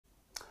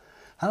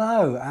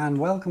Hello and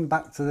welcome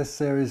back to this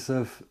series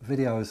of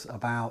videos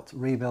about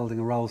rebuilding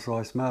a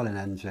Rolls-Royce Merlin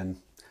engine.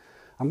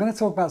 I'm going to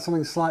talk about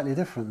something slightly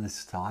different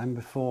this time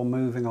before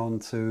moving on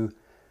to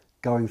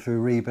going through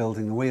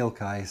rebuilding the wheel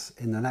case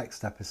in the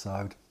next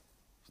episode.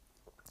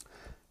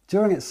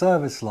 During its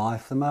service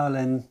life, the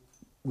Merlin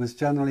was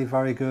generally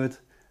very good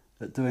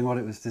at doing what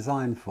it was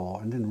designed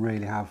for and didn't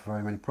really have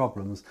very many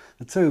problems.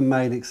 The two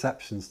main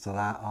exceptions to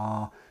that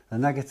are the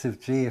negative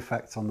G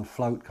effect on the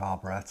float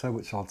carburettor,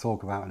 which I'll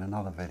talk about in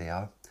another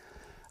video,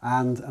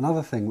 and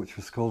another thing which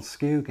was called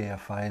skew gear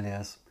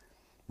failures,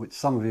 which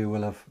some of you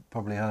will have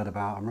probably heard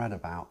about and read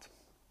about.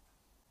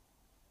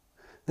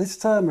 This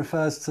term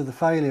refers to the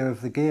failure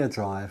of the gear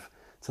drive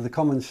to the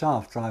common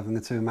shaft driving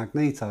the two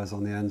magnetos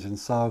on the engine,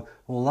 so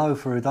although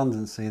for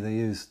redundancy they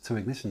use two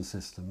ignition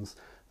systems,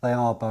 they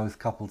are both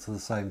coupled to the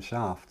same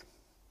shaft.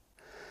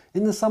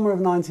 In the summer of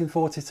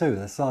 1942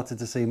 they started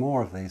to see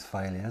more of these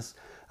failures,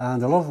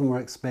 and a lot of them were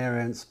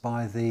experienced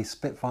by the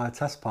Spitfire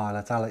test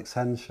pilot Alex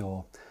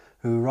Henshaw,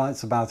 who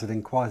writes about it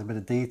in quite a bit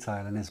of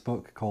detail in his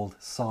book called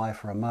Sigh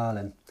for a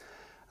Merlin.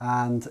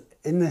 And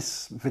in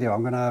this video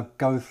I'm going to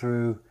go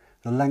through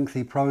the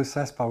lengthy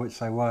process by which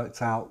they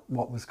worked out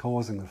what was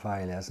causing the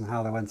failures and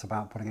how they went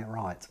about putting it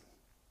right.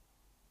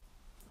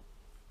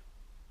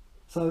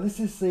 So this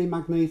is the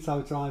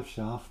magneto drive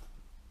shaft.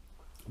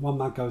 One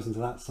mag goes into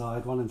that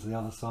side, one into the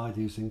other side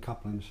using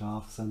coupling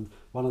shafts, and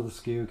one of the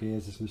skew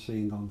gears is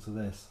machined onto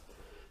this.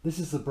 This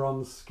is the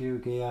bronze skew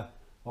gear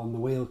on the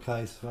wheel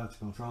case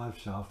vertical drive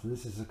shaft, and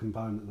this is a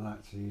component that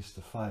actually used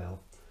to fail.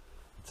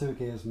 The two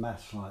gears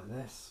mesh like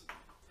this,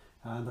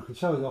 and I can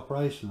show you the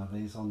operation of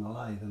these on the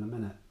lathe in a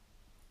minute.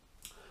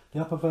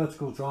 The upper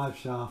vertical drive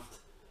shaft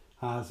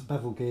has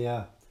bevel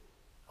gear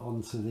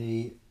onto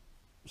the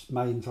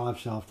main drive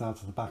shaft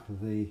out of the back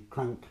of the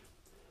crank,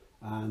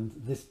 and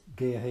this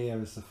gear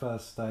here is the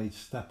first stage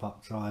step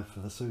up drive for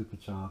the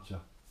supercharger.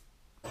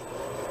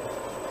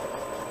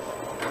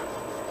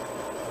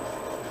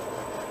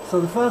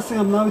 So the first thing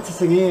I'm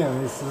noticing here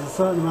is there's a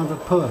certain amount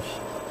of push.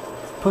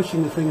 It's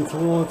pushing the thing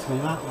towards me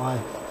that way,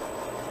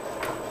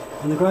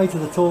 and the greater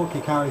the torque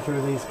you carry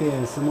through these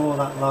gears, the more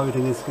that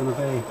loading is going to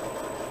be.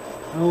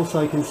 And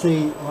also you can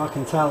see, or I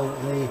can tell,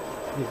 that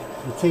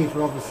the teeth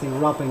are obviously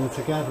rubbing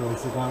together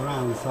as they go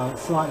around, so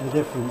it's slightly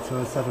different to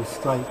a set of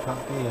straight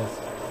cut gears.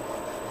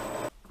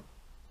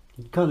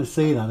 You can kind of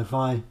see that if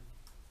I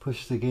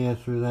push the gear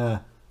through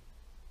there,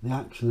 the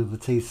action of the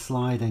teeth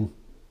sliding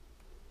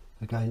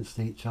against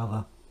each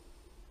other.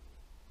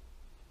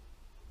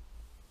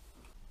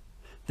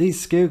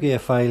 These skew gear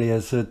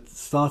failures had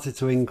started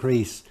to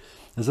increase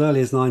as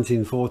early as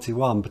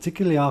 1941,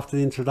 particularly after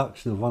the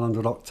introduction of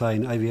 100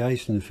 octane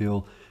aviation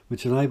fuel,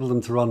 which enabled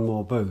them to run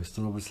more boost,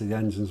 and obviously the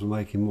engines were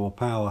making more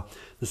power.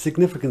 The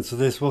significance of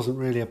this wasn't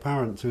really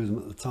apparent to them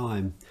at the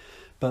time,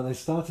 but they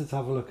started to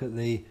have a look at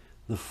the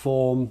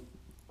form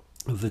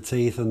of the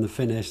teeth and the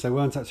finish. They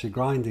weren't actually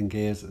grinding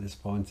gears at this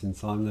point in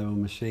time, they were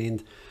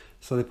machined,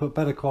 so they put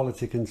better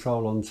quality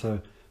control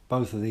onto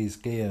both of these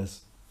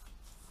gears.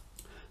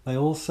 They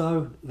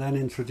also then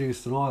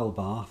introduced an oil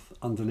bath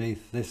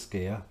underneath this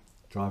gear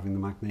driving the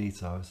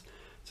magnetos,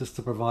 just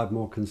to provide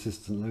more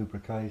consistent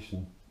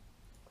lubrication,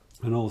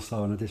 and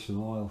also an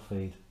additional oil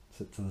feed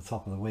to the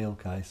top of the wheel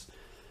case.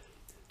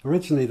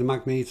 Originally the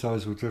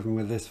magnetos were driven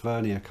with this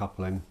vernier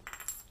coupling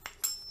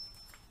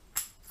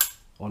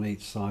on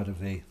each side of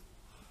the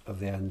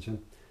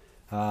engine,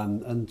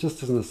 and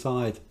just as an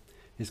aside,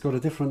 it's got a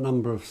different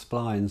number of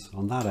splines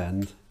on that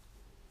end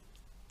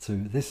to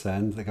this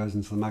end that goes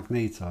into the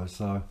magneto,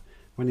 so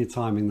when you're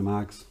timing the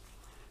mags,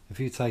 if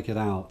you take it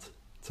out,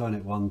 turn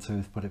it one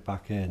tooth, put it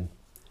back in,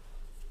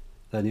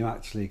 then you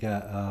actually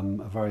get a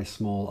very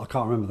small, I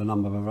can't remember the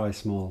number, but a very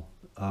small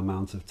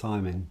amount of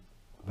timing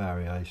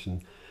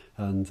variation,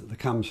 and the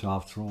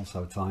camshafts are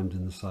also timed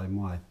in the same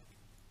way.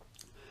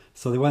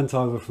 So they went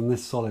over from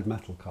this solid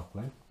metal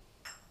coupling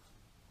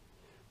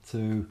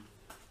to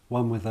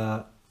one with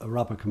a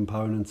rubber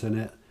component in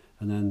it,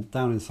 and then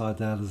down inside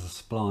there's a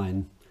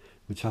spline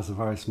which has a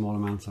very small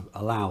amount of,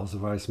 allows a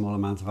very small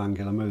amount of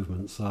angular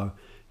movement. So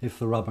if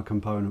the rubber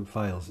component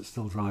fails, it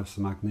still drives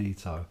the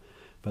magneto,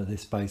 but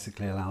this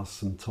basically allows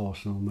some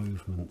torsional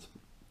movement.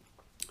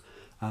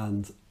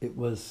 And it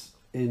was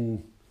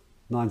in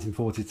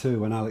 1942,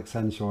 when Alex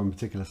Henshaw in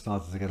particular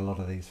started to get a lot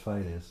of these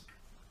failures,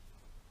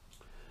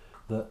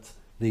 that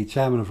the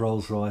chairman of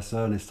Rolls-Royce,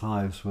 Ernest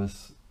Hives,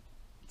 was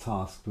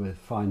tasked with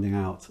finding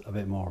out a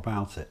bit more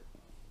about it.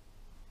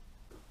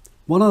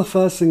 One of the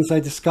first things they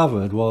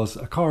discovered was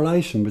a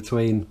correlation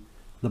between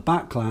the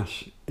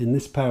backlash in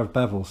this pair of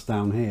bevels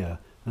down here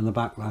and the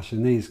backlash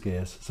in these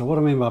gears. So what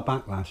I mean by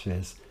backlash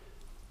is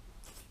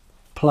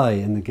play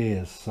in the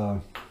gears.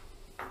 So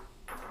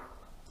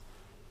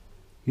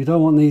you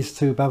don't want these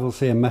two bevels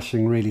here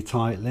meshing really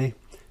tightly.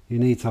 You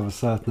need to have a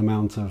certain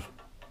amount of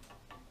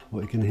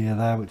what you can hear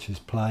there, which is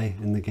play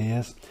in the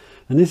gears,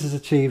 and this is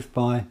achieved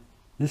by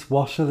this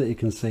washer that you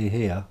can see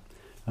here,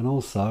 and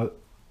also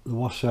the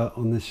washer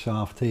on this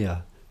shaft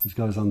here, which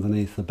goes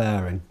underneath the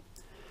bearing,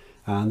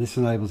 and this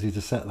enables you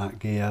to set that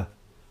gear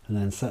and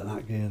then set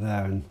that gear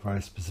there in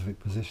very specific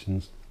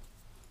positions.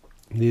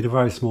 You need a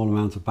very small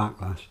amount of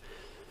backlash,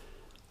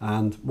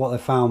 and what they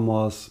found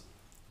was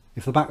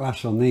if the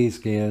backlash on these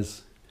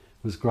gears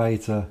was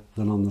greater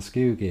than on the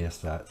Skew gear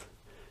set,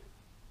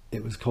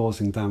 it was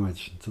causing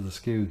damage to the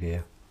Skew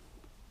gear.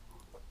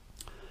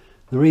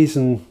 The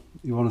reason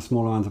you want a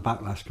small amount of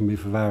backlash can be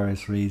for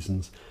various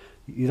reasons.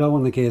 You don't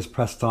want the gears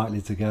pressed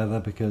tightly together,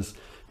 because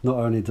not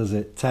only does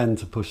it tend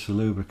to push the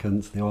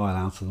lubricant, the oil,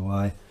 out of the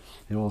way,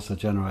 it also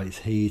generates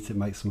heat, it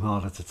makes them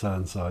harder to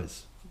turn, so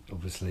it's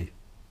obviously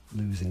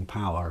losing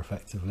power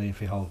effectively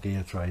if your whole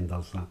gear train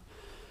does that.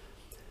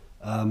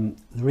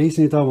 The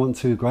reason you don't want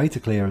too great a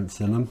clearance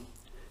in them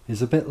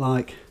is a bit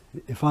like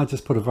if I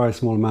just put a very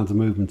small amount of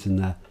movement in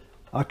there,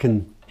 I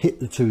can hit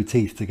the two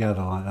teeth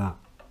together like that,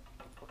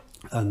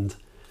 and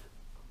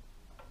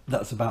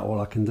that's about all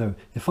I can do.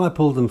 If I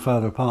pulled them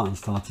further apart and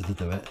started to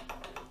do it,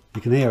 you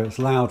can hear it's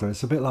louder.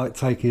 It's a bit like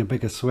taking a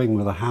bigger swing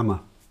with a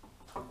hammer.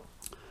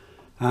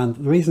 And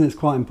the reason it's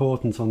quite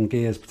important on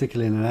gears,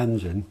 particularly in an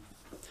engine,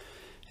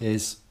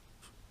 is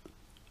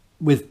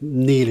with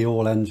nearly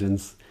all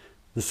engines,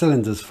 the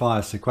cylinders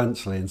fire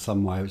sequentially in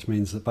some way, which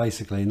means that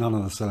basically none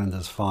of the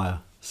cylinders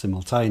fire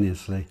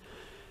simultaneously.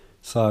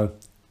 So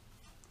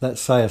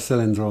let's say a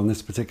cylinder on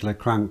this particular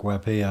crank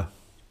web here,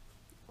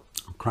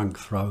 crank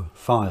throw,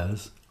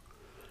 fires.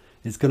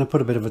 It's going to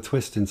put a bit of a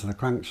twist into the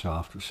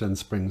crankshaft, which then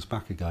springs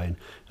back again,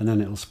 and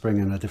then it'll spring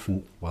in a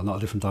different, well, not a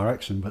different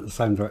direction, but the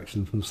same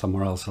direction from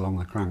somewhere else along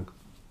the crank.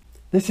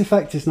 This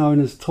effect is known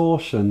as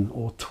torsion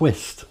or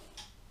twist,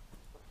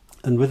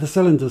 and with the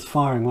cylinders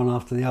firing one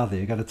after the other,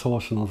 you get a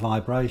torsional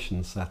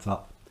vibration set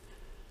up,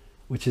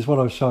 which is what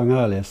I was showing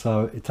earlier.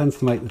 So it tends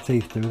to make the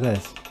teeth do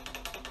this.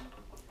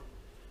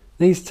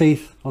 These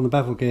teeth on the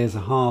bevel gears are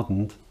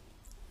hardened.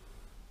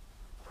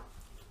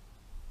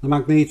 The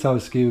magneto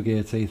Skew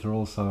gear teeth are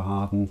also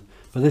hardened,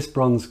 but this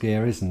bronze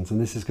gear isn't, and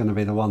this is going to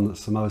be the one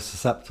that's the most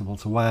susceptible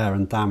to wear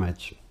and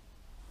damage.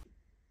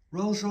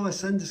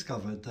 Rolls-Royce then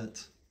discovered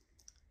that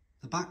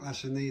the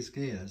backlash in these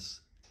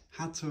gears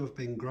had to have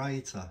been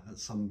greater at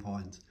some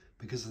point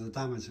because of the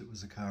damage that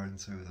was occurring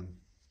to them.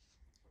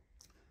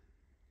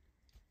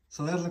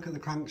 So they had a look at the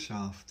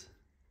crankshaft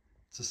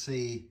to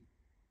see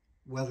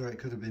whether it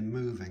could have been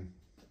moving,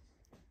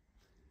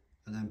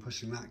 and then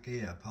pushing that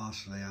gear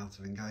partially out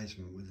of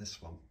engagement with this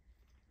one.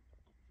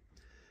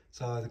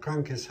 So the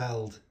crank is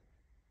held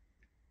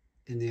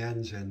in the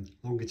engine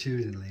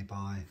longitudinally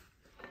by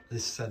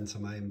this centre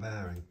main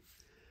bearing,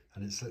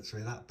 and it's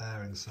literally that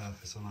bearing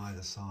surface on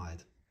either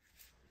side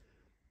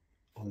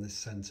on this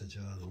centre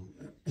journal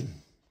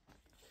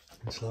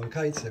which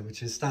locates it,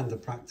 which is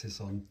standard practice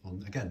on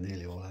again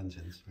nearly all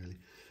engines really.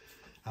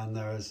 And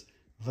there is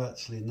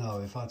virtually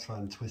no, if I try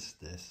and twist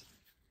this,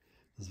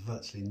 there's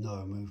virtually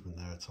no movement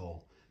there at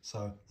all.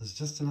 So there's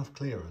just enough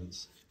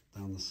clearance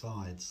down the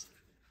sides.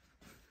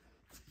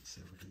 Let's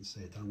see if we can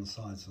see it down the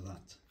sides of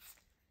that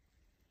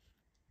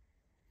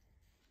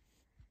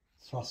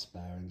thrust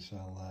bearing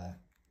shell there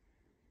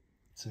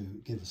to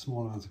give a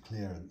small amount of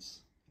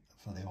clearance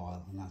for the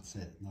oil, and that's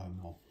it, no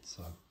more.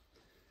 So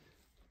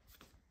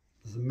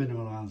there's a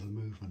minimal amount of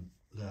movement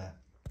there.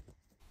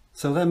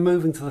 So then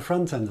moving to the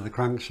front end of the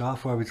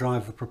crankshaft where we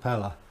drive the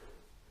propeller,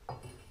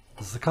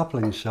 there's the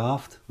coupling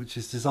shaft, which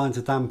is designed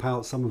to damp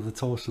out some of the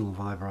torsional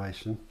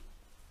vibration,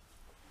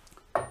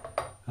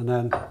 and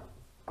then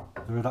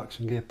the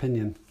reduction gear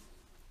pinion.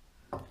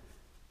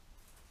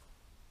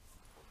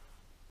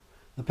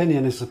 The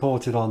pinion is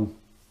supported on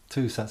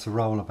two sets of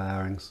roller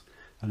bearings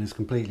and is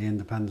completely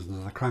independent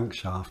of the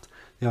crankshaft,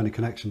 the only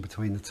connection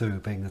between the two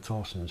being the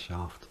torsion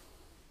shaft.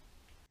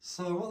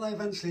 So what they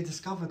eventually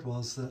discovered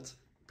was that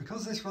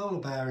because this roller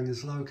bearing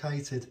is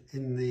located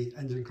in the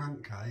engine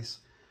crankcase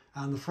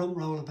and the front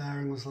roller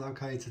bearing was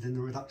located in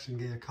the reduction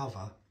gear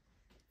cover,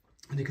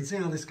 and you can see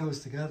how this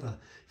goes together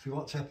if you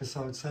watch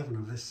episode 7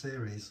 of this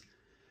series,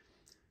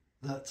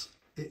 that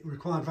it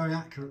required very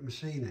accurate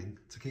machining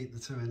to keep the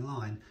two in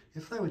line.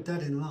 If they were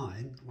dead in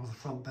line, or the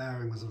front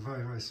bearing was a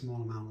very, very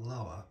small amount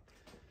lower,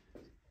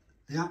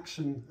 the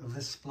action of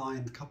this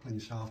splined coupling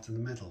shaft in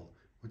the middle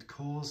would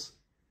cause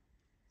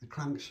the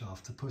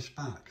crankshaft to push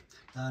back.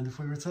 And if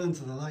we return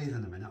to the lathe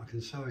in a minute, I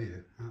can show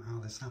you how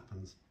this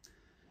happens.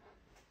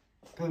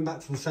 Going back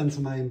to the centre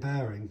main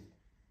bearing,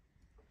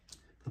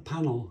 the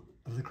panel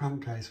of the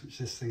crankcase which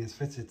this thing is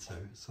fitted to,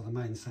 so the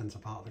main centre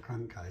part of the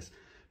crankcase,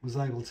 was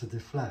able to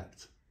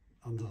deflect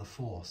under the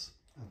force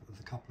of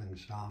the coupling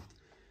shaft.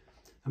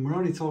 And we're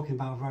only talking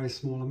about very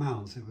small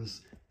amounts. It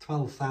was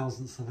 12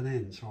 thousandths of an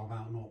inch, or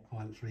about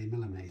 0.3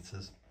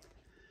 millimetres.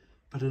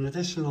 But an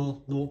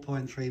additional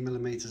 0.3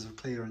 millimetres of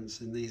clearance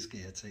in these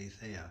gear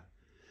teeth here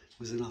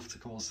was enough to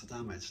cause the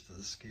damage to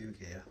the Skew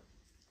gear.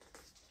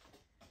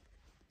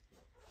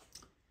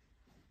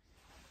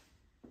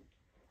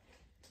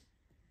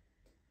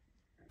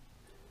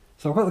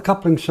 So I've got the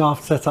coupling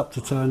shaft set up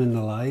to turn in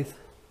the lathe.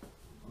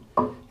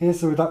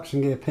 Here's the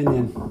reduction gear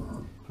pinion.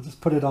 I'll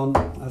just put it on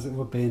as it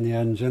would be in the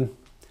engine.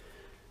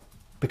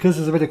 Because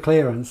there's a bit of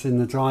clearance in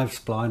the drive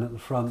spline at the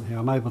front here,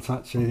 I'm able to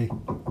actually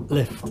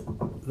lift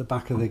the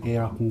back of the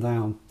gear up and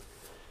down,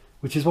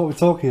 which is what we're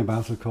talking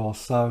about, of course.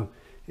 So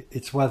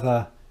it's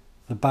whether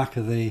the back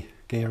of the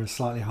gear is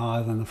slightly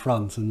higher than the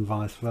front and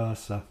vice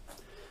versa.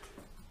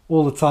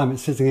 All the time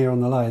it's sitting here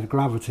on the lathe,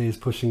 gravity is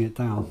pushing it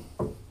down,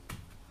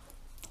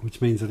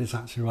 which means that it's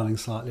actually running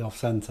slightly off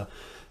centre.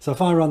 So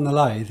if I run the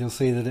lathe, you'll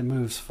see that it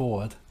moves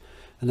forward,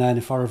 and then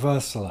if I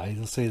reverse the lathe,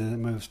 you'll see that it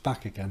moves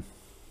back again.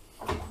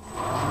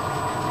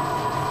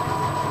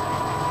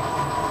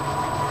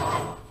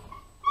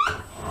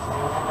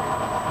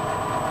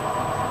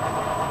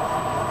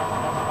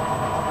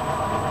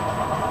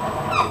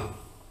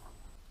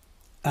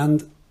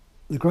 And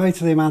the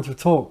greater the amount of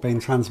torque being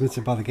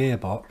transmitted by the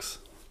gearbox,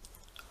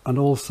 and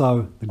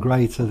also the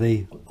greater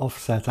the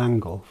offset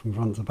angle from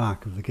front to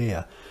back of the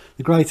gear,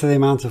 the greater the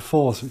amount of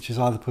force which is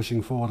either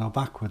pushing forward or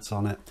backwards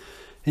on it.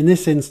 In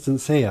this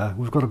instance here,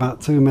 we've got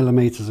about 2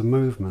 millimeters of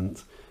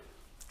movement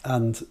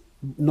and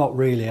not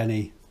really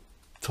any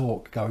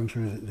torque going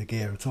through the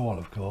gear at all,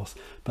 of course,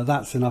 but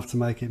that's enough to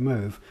make it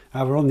move.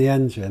 However, on the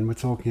engine we're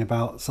talking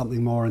about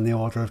something more in the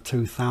order of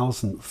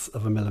 0.02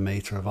 of a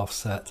millimetre of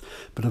offset,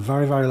 but a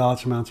very, very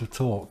large amount of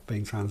torque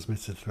being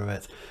transmitted through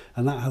it,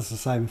 and that has the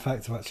same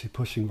effect of actually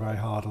pushing very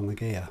hard on the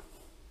gear.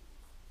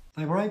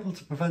 They were able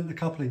to prevent the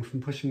coupling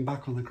from pushing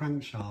back on the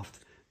crankshaft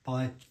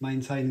by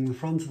maintaining the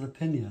front of the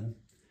pinion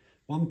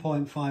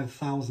 1.5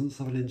 thousandths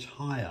of an inch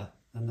higher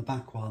than the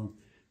back one,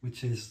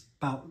 which is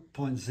about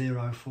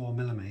 0.04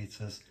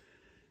 millimeters,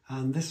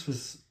 and this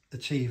was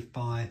achieved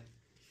by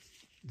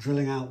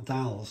drilling out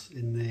dowels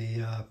in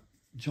the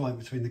joint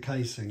between the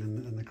casing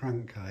and the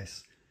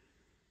crankcase,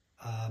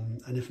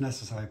 and if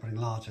necessary putting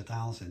larger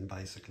dowels in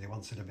basically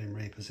once it had been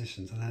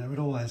repositioned, and then it would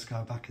always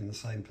go back in the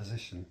same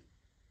position.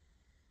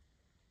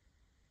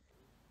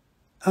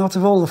 Out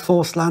of all the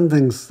forced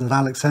landings that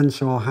Alex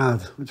Henshaw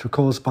had, which were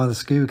caused by the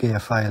Skew gear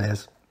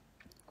failures,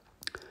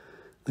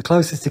 the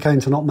closest he came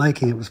to not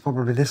making it was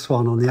probably this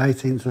one on the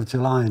 18th of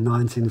July in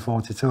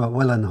 1942 at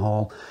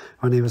Willenhall,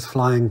 when he was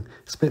flying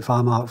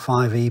Spitfire Mark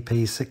V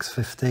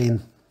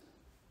EP8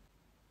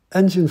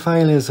 Engine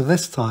failures of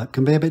this type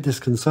can be a bit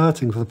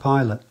disconcerting for the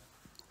pilot,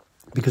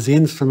 because the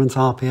instrument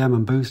RPM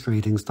and boost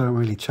readings don't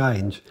really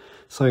change,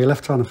 so you're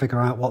left trying to figure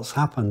out what's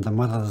happened and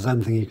whether there's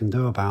anything you can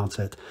do about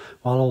it,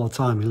 while all the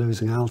time you're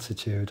losing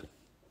altitude.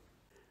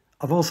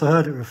 I've also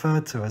heard it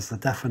referred to as the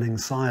deafening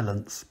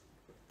silence,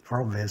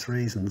 for obvious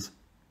reasons.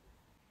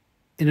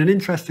 In an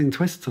interesting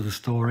twist to the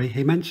story,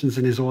 he mentions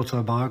in his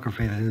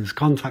autobiography that he was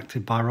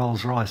contacted by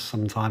Rolls-Royce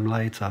some time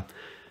later,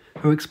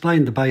 who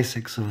explained the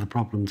basics of the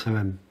problem to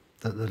him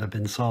that had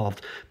been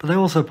solved. But they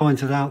also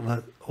pointed out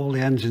that all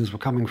the engines were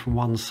coming from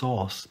one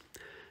source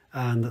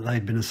and that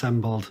they'd been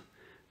assembled,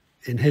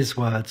 in his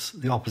words,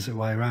 the opposite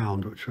way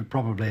round, which would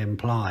probably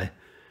imply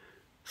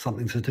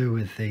something to do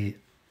with the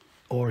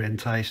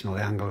orientation or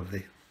the angle of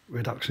the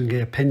reduction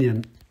gear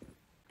pinion.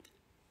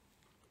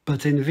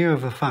 But in view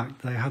of the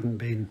fact they hadn't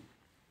been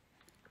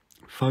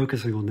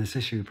focusing on this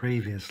issue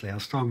previously, I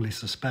strongly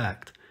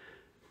suspect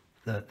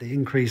that the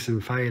increase in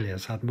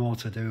failures had more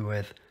to do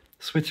with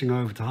switching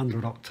over to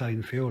 100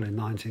 octane fuel in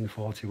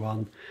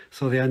 1941,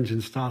 so the engine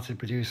started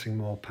producing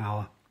more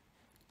power,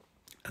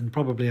 and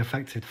probably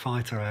affected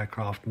fighter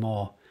aircraft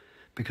more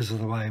because of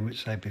the way in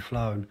which they'd be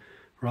flown,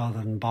 rather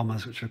than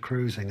bombers which were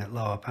cruising at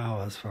lower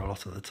powers for a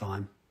lot of the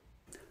time.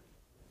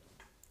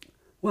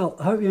 Well,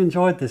 I hope you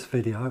enjoyed this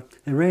video.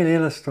 It really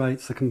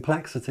illustrates the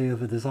complexity of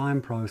the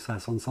design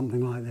process on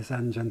something like this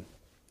engine,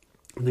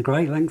 and the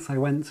great lengths they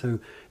went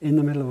to in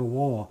the middle of a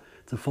war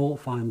to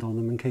fault find on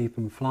them and keep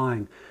them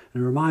flying.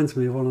 And it reminds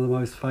me of one of the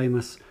most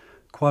famous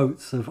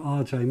quotes of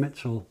R.J.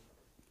 Mitchell,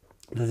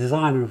 the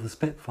designer of the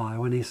Spitfire,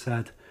 when he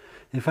said,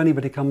 "If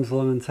anybody comes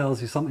along and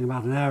tells you something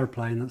about an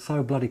aeroplane that's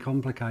so bloody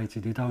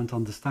complicated you don't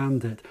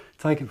understand it,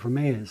 take it from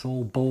me, it's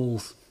all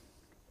balls."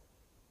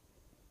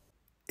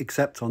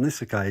 Except on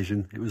this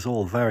occasion, it was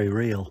all very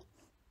real.